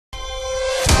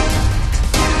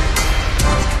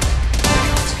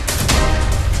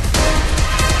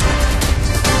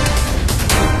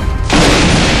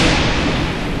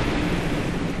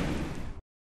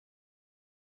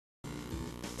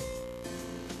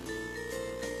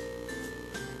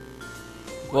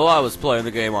While I was playing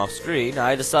the game off screen,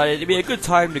 I decided it'd be a good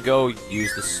time to go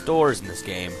use the stores in this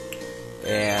game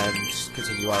and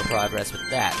continue our progress with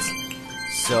that.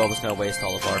 So I'm just gonna waste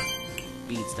all of our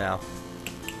beads now.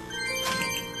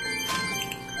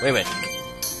 Wait.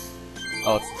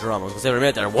 Oh, it's a drum. I was gonna say for a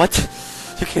minute there. What?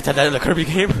 You can't have that in the Kirby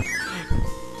game?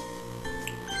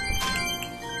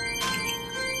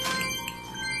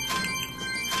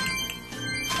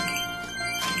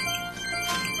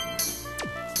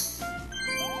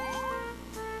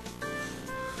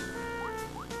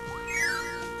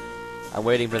 I'm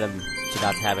waiting for them to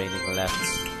not have anything left.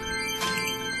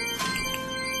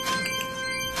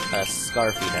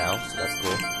 Scarfy now, so that's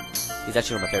cool. He's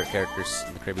actually one of my favorite characters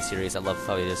in the Kirby series. I love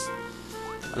how he just...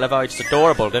 I love how he's just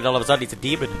adorable, then all of a sudden he's a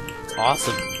demon. It's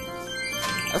awesome.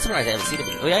 I'm surprised I haven't seen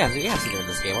him. Oh yeah, I've seen him in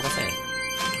this game. What am I saying?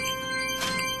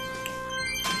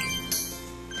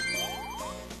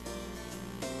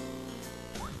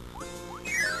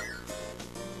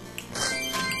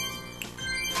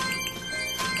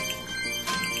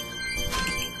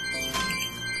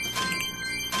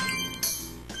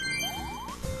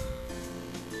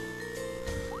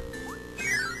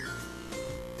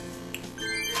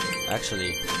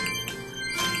 Actually,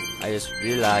 I just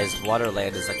realized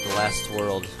Waterland is like the last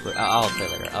world. I'll play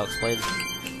later. I'll explain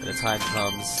when the time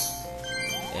comes,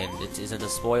 and it isn't a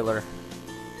spoiler.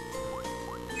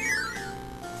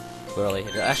 Really,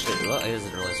 actually, well, it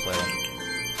isn't really a spoiler.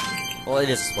 Well, it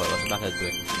is a spoiler, so I'm not gonna do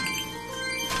it.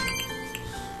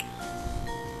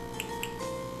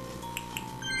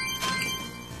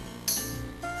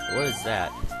 What is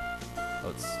that? Oh,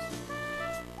 it's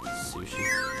sushi.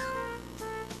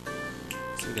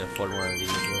 We can afford one of these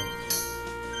as well.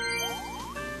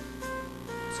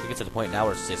 So we get to the point now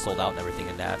where it's sold out and everything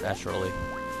in that, naturally.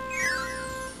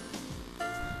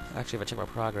 Actually, if I check my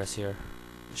progress here,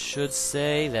 it should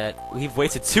say that we've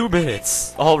wasted 2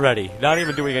 minutes already, not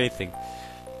even doing anything.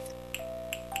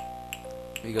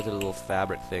 We go to the little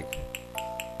fabric thing.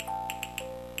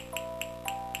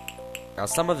 Now,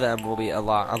 some of them will be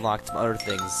unlocked, some other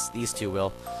things. These 2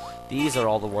 will. These are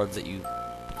all the ones that you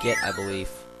get, I believe.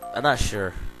 I'm not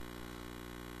sure.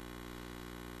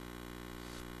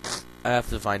 I have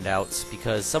to find out,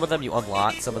 because some of them you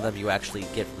unlock, some of them you actually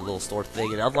get from the little store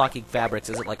thing, and unlocking fabrics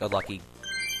isn't like unlocking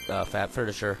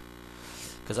furniture,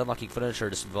 because unlocking furniture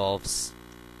just involves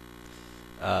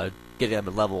getting them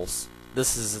in levels.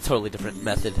 This is a totally different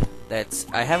method that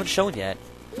I haven't shown yet,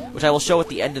 which I will show at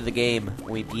the end of the game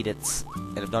when we beat it,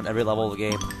 and have done every level of the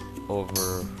game over,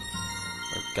 or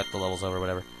got the levels over,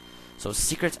 whatever. So,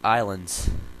 Secret Islands.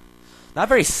 Not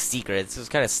very secret, it's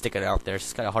just kind of sticking out there. It's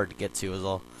just kind of hard to get to, is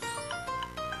all.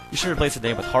 You should replace the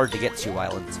name with Hard to Get To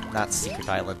Island, not Secret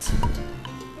Island.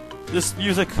 This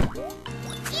music!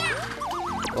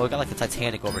 Well, we got like the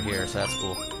Titanic over here, so that's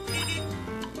cool.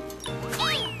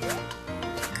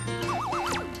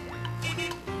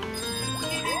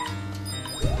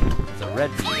 It's a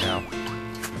red bee now.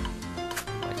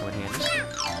 Might come in handy.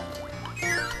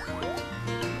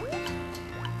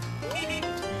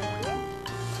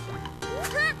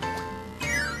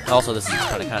 Also, this is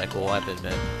kind of cool, I have to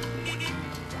admit.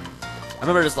 I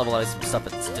remember just leveling some stuff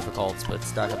that's difficult, but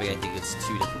it's not having anything that's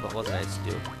too difficult. What was I to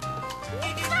do?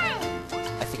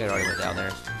 I think I already went down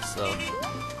there, so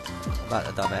I'm not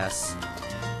a dumbass.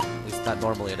 At least not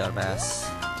normally a dumbass.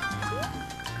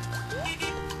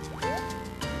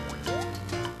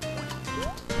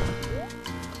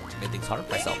 Made things harder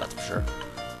for myself, that's for sure.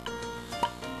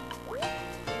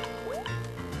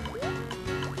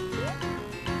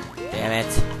 Damn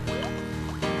it.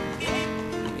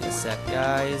 Give me a sec,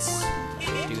 guys. I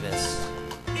can do this.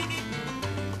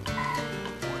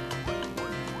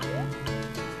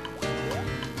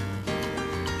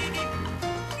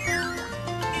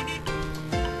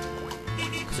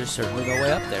 Because there's certainly no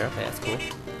way up there. Okay, that's cool.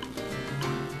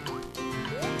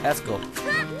 That's cool.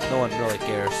 No one really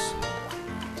cares.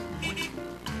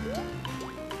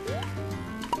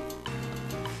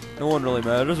 No one really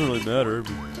matters. It doesn't really matter.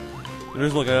 It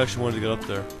is like I actually wanted to get up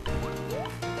there.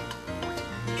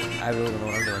 I really don't know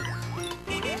what I'm doing.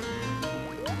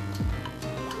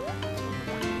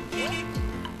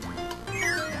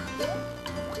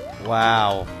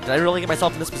 Wow. Did I really get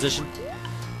myself in this position?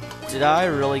 Did I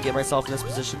really get myself in this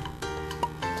position?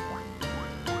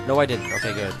 No, I didn't.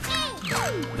 Okay, good.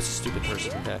 I'm just a stupid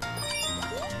person. Okay.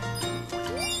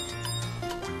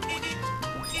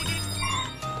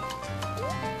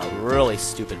 A really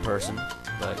stupid person,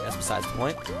 but that's besides the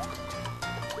point.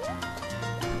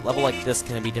 A level like this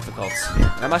can be difficult.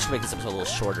 I'm actually making this episode a little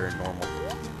shorter than normal.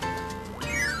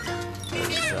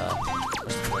 Because,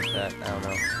 something like that. I don't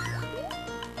know.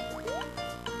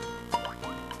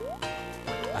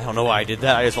 I don't know why I did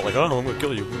that. I just felt like, oh, I'm gonna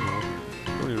kill you.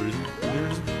 Any reason? Any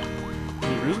reason?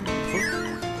 Any reason?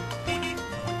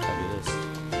 I'll do this.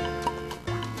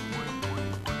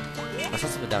 I saw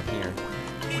something down here.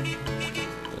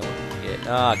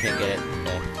 Oh, I can't get it.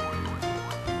 Okay.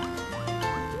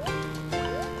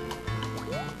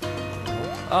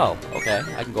 Oh, okay.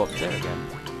 I can go up there again.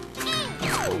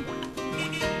 That's cool.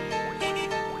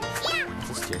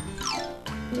 What's this here?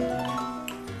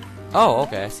 Oh,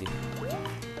 okay, I see.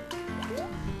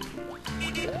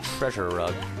 Treasure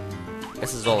rug. I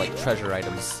guess this is all like treasure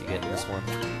items you get in this one.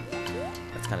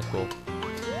 That's kind of cool.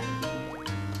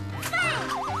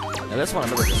 Now this one I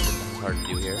remember just hard to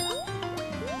do here.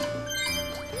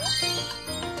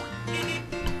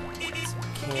 Some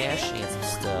cash and some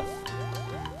stuff.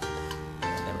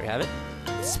 There we have it.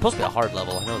 It's supposed to be a hard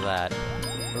level, I know that. I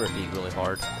remember it being really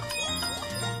hard.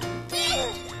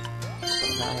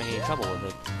 I'm not having any trouble with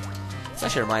it. This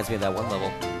actually reminds me of that one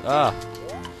level. Ah!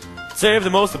 Save the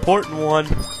most important one!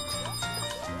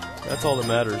 That's all that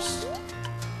matters.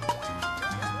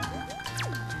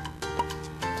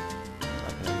 I'm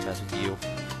not gonna mess with you.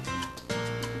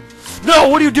 No!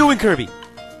 What are you doing, Kirby?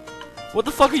 What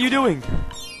the fuck are you doing?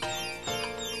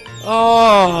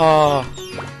 Oh!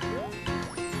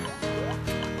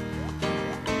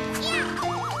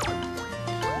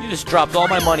 You just dropped all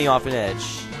my money off an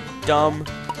edge. Dumb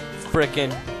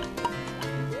frickin'.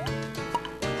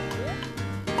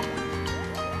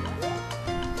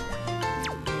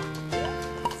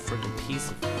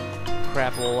 Piece of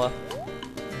crapola.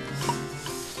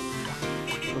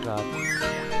 Oh god.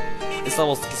 This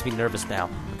level gets me nervous now.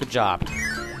 Good job.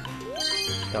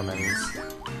 Dumb enemies.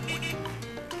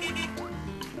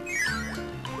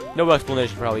 No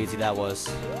explanation for how easy that was.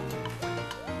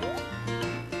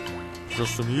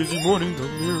 Just some easy money down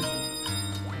here.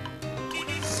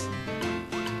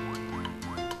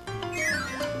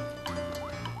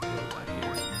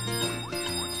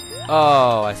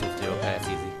 Oh, I see what to do. Okay, that's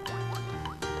easy.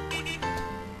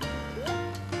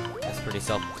 Pretty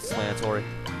self-explanatory.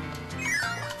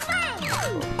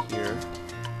 Over here.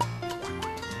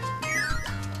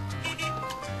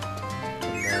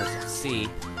 And as you can see,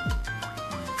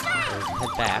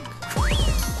 head back.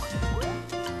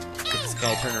 Get this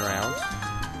guy turn around.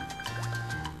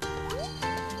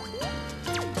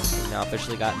 We've now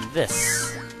officially gotten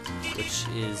this, which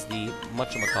is the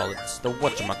whatchamacallit, the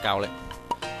whatchamacallit.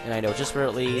 And I know just where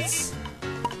it leads.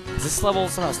 This level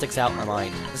somehow sticks out in my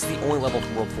mind. This is the only level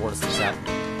from World 4 that sticks out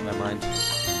in my mind.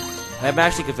 And I'm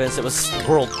actually convinced it was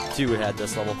World 2 had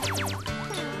this level.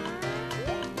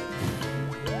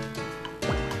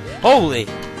 Holy!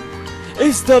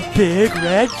 It's the big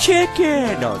red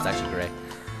chicken! No, it's actually gray.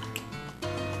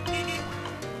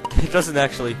 It doesn't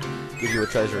actually give you a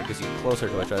treasure, it gives you closer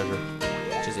to a treasure,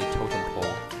 which is a totem pole.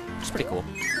 Which is pretty cool,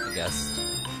 I guess.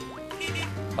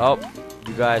 Oh,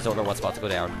 you guys don't know what's about to go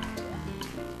down.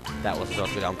 That was about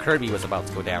to go down. Kirby was about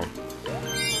to go down.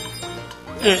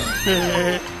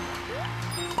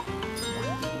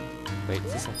 Wait,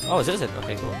 is this one? Oh, is this it?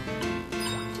 Okay, cool.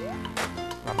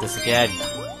 Not this again.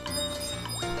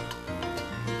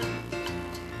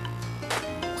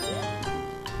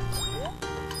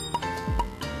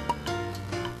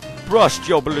 Brushed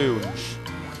your balloons.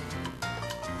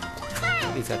 Where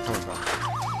are these guys coming from?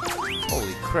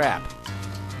 Holy crap.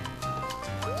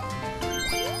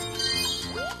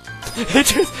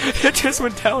 It just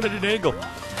went down at an angle.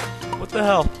 What the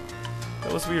hell?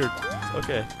 That was weird.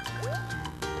 Okay.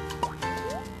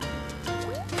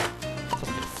 It's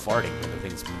like farting when the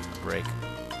things break.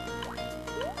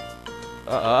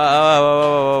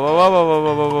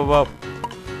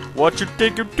 What you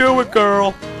think you're doing,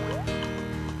 girl?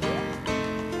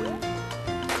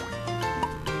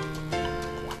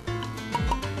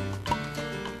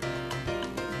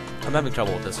 I'm having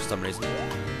trouble with this for some reason.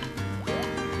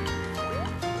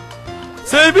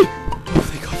 Save me! Oh,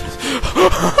 thank God.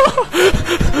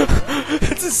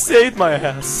 It just saved my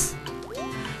ass.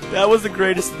 That was the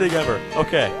greatest thing ever.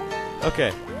 Okay.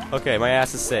 Okay. Okay, my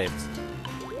ass is saved.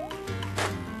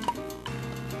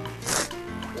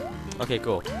 Okay,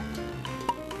 cool.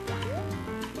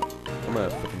 I'm gonna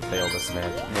freaking fail this, man.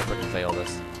 I'm gonna freaking fail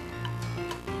this.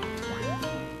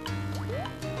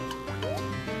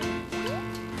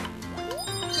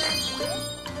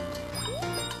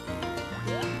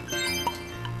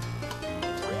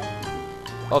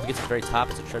 Oh, if it gets to the very top,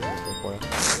 it's a treasure for you.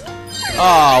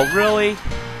 Oh, really?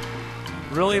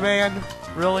 Really, man?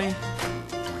 Really?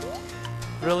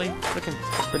 Really? Frickin'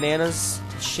 bananas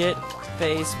shit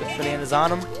face with bananas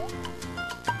on them?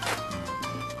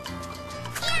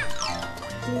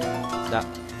 Stop.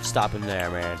 Stop him there,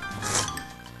 man.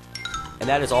 And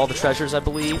that is all the treasures, I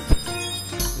believe.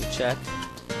 Let me check.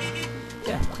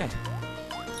 Yeah, okay.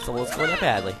 So let's go that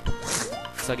badly.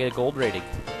 So I get a gold rating.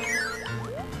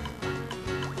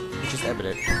 Which is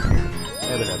evident.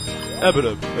 Evident.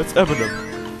 Evident. It's evident.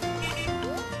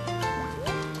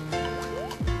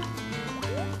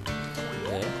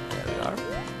 Okay, there we are.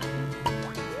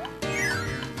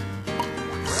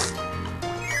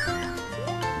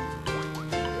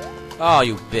 Oh,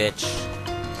 you bitch.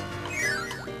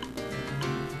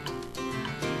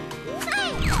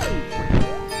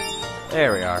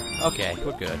 There we are. Okay,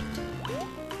 we're good.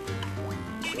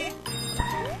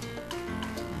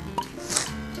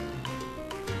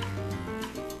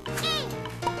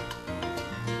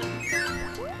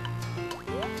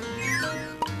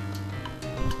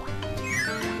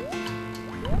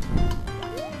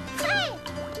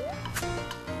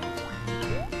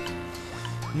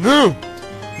 No!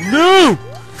 No!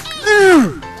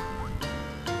 No!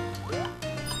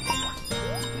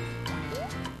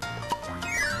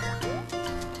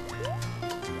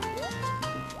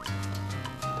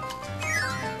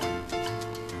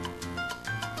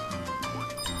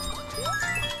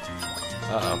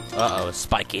 Uh-oh,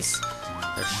 spikies.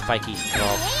 There's spikies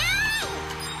involved.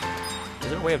 Is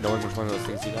there a way of knowing which one of those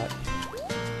things you got?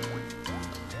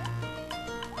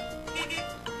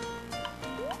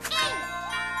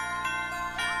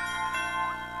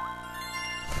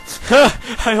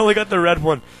 I only got the red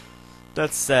one.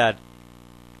 That's sad.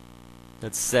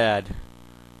 That's sad.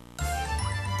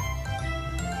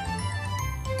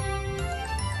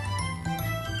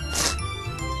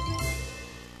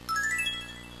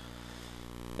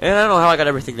 And I don't know how I got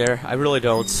everything there. I really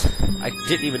don't. I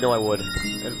didn't even know I would.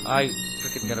 And I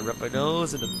freaking gotta rip my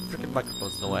nose and the freaking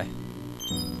microphone's in the way.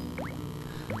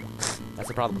 That's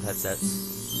the problem with headsets.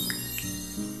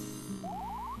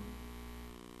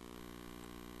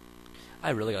 I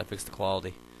really gotta fix the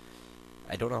quality.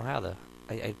 I don't know how though.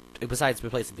 Besides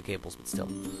replacing the cables, but still.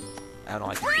 I don't know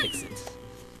how I can fix it.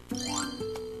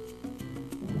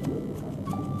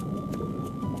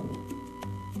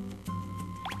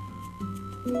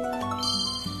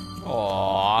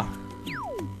 Aww.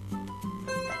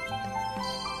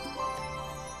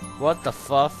 What the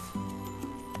fuff?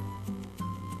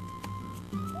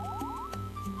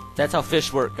 That's how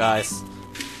fish work, guys.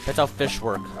 That's how fish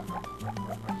work.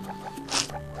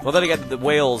 Well, then again, the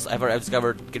whales, I've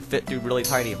discovered, can fit through really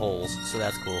tiny holes, so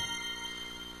that's cool.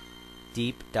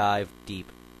 Deep dive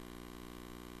deep.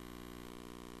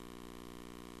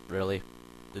 Really?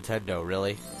 Nintendo,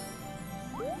 really?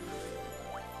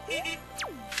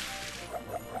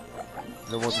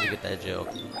 No one's gonna get that joke.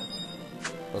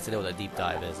 Unless they know what a deep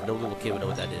dive is. No little kid would know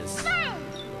what that is.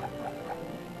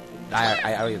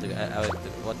 I don't even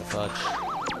what the fudge?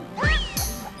 I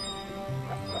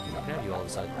can have you all of a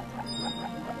sudden.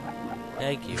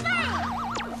 Thank you.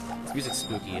 This music's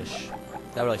spooky-ish.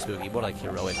 Not really spooky, more like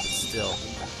heroic, but still.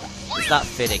 It's not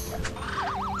fitting.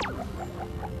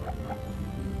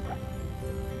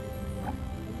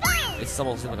 It's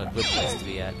almost like a good place to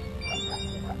be at.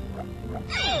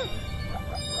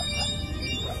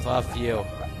 Fuff you.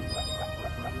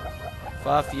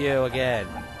 Fuff you again.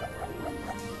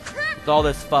 With all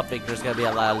this fuffing, there's gonna be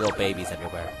a lot of little babies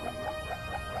everywhere.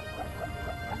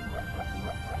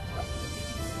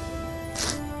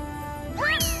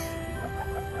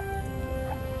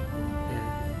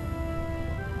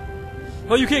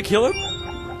 Oh, you can't kill him?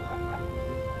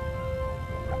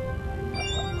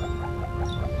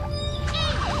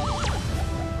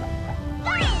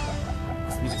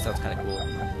 This music sounds kind of cool.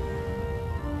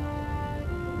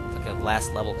 It's like a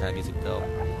last level kind of music, though.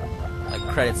 Like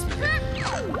credits music.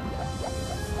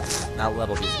 Not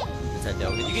level music.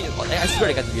 Nintendo. I swear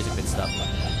I got the music mixed up.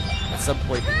 At some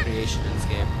point in creation in this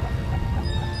game.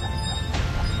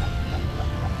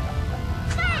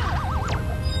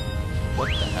 What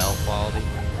the hell, quality?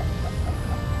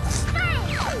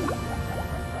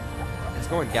 It's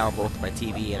going down both my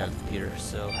TV and on the computer,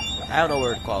 so I don't know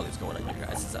where the quality's going on your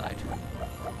guys' side.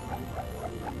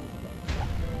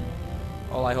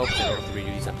 All I hope is I don't have to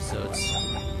redo these episodes.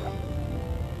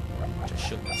 Which I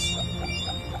shouldn't.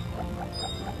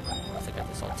 Because I got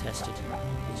this all tested.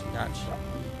 These do not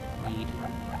need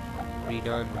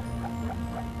redone.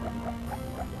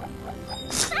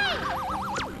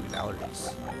 Allergies.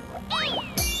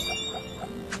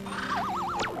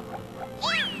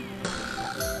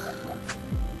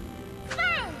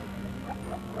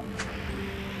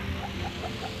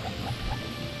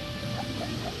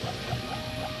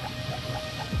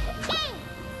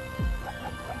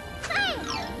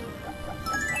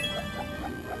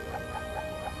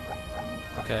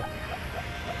 Okay.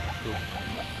 Cool.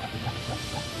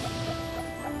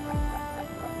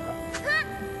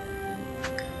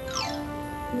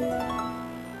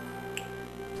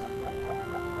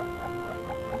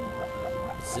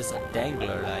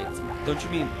 Dangler lights. Don't you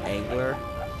mean angler?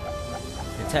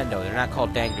 Nintendo, they're not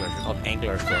called danglers, they're called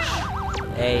anglerfish.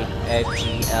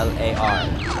 A-N-G-L-A-R.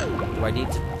 Do I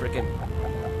need to frickin'...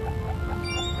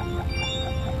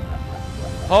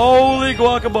 Holy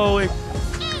guacamole!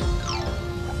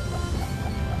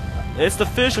 It's the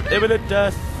fish of imminent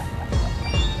death.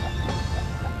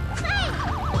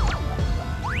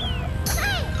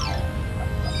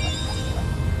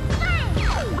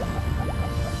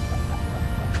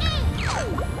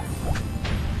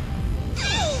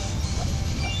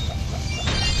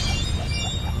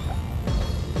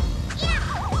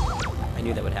 I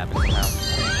knew that would happen somehow.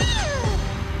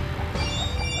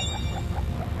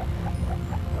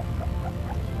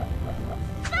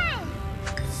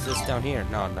 Is this down here?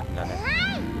 No, nothing down there.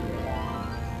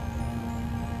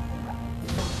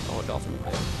 Oh, a dolphin.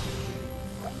 Okay.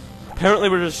 Apparently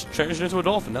we're just changing into a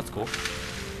dolphin. That's cool.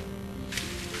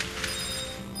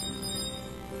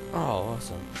 Oh,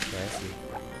 awesome. Okay, I see.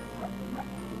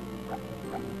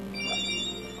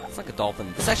 It's like a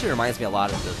dolphin. This actually reminds me a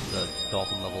lot of the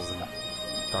dolphin levels in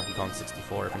Donkey Kong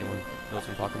 64, if anyone knows what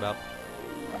I'm talking about.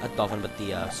 Not dolphin, but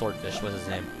the swordfish. What's his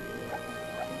name?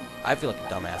 I feel like a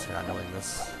dumbass for not knowing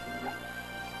this.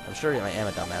 I'm sure I am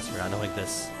a dumbass for not knowing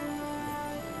this.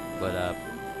 But,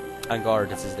 En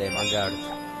garde, it's his name. En garde.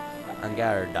 En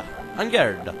garde. En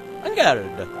garde. En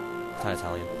garde. It's not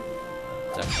Italian.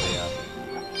 It's actually,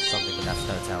 something, but that's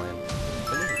not Italian. I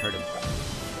think you've heard him.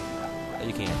 No,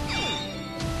 you can't.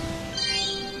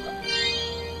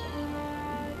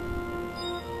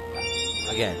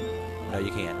 Again, no,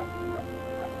 you can't.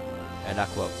 And I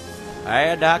quote.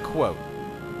 And I quote.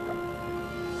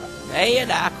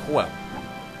 And I quote. I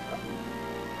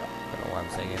don't know why I'm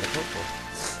saying and I quote for.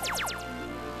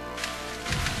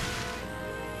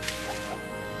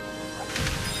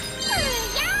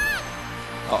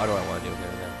 Oh, I know what I want to do here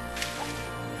again.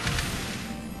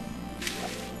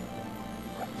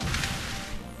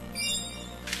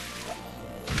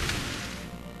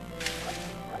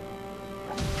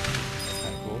 That's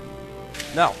kind of cool.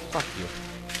 No, fuck you.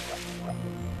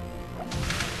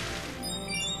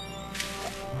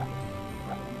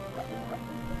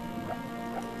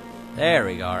 There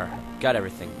we are. Got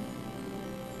everything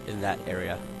in that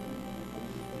area,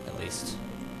 at least.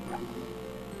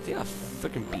 Is he got a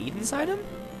freaking bead inside him?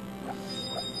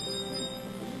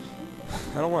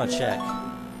 I don't want to check.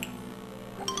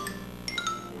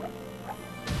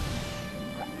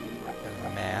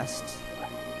 Masked.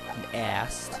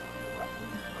 Asked.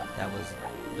 That was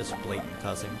just blatant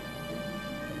cussing.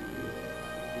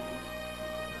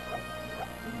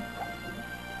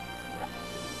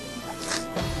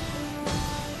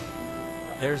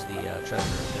 There's the treasure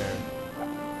right there.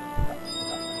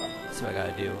 That's what I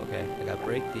gotta do. Okay, I gotta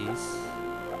break these.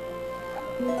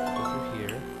 Go through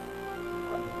here.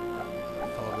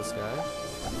 Follow this guy.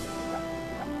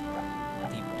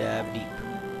 Deep dive deep.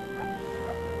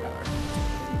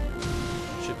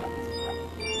 Should be.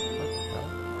 What? No.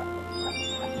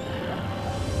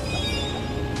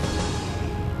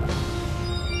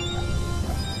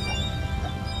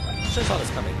 Should have saw this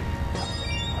coming.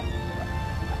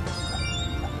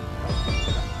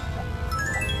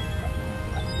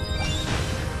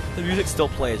 The music still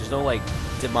plays. There's no like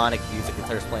demonic music that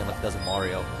starts playing like it does in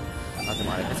Mario. Not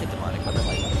demonic. I say demonic, but then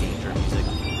like danger music.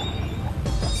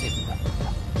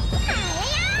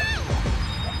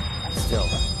 Still,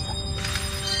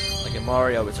 like in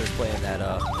Mario, it starts playing that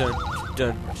dun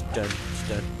dun dun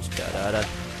dun dun da da.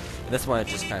 And this one,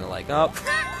 it's just kind of like, oh,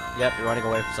 yep, you're running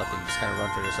away from something. Just kind of run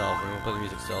for yourself. We're gonna play the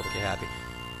music still, but get happy.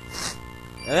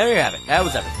 And there you have it. That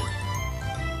was everything.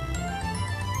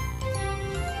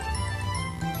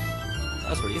 That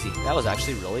was pretty easy. That was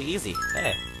actually really easy.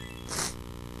 Hey.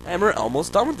 And we're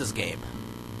almost done with this game.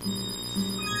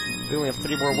 We only have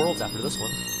 3 more worlds after this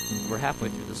one. We're halfway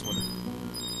through this one.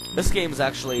 This game has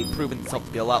actually proven itself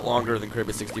to be a lot longer than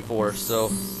Kirby 64, so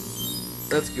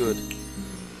that's good.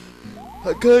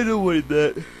 I kinda wanted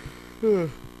that.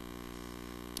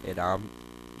 And I'm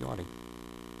yawning.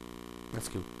 That's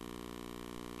cool.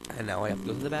 And now I have to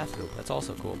go to the bathroom. That's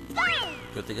also cool.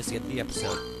 Good thing is to get the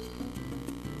episode.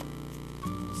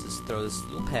 Let's just throw this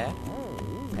little pad.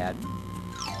 Pad.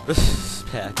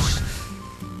 Pad.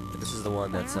 This is the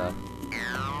one that's,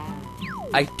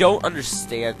 I don't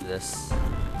understand this.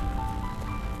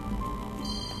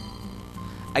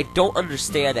 I don't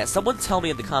understand that. Someone tell me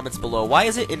in the comments below, why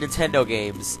is it in Nintendo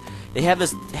games they have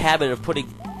this habit of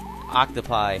putting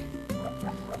octopi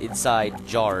inside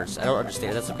jars? I don't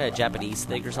understand. That's some kind of Japanese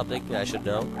thing or something that I should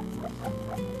know.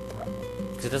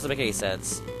 Because it doesn't make any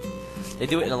sense. They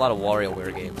do it in a lot of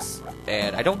WarioWare games.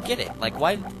 And I don't get it. Like,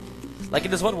 why... Like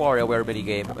in this one WarioWare mini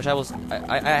game, which I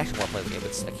actually want to play the game.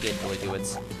 I can't really do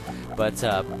it. But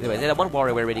anyway, they had one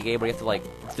WarioWare mini game where you have to like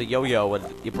the yo-yo and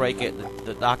you break it, and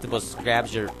the octopus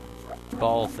grabs your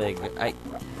ball thing.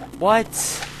 What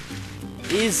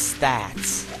is that?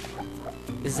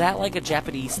 Is that like a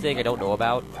Japanese thing I don't know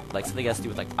about? Like something that has to do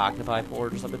with like octopi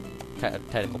porn or something?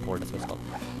 Tentacle porn, that's what it's called.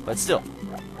 But still,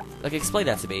 like explain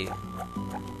that to me.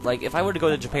 Like if I were to go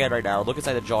to Japan right now, look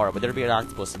inside the jar, would there be an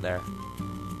octopus in there?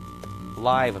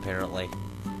 Live, apparently.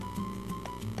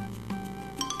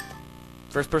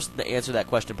 First person to answer that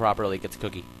question properly gets a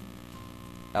cookie.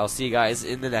 I'll see you guys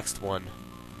in the next one.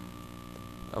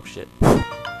 Oh shit.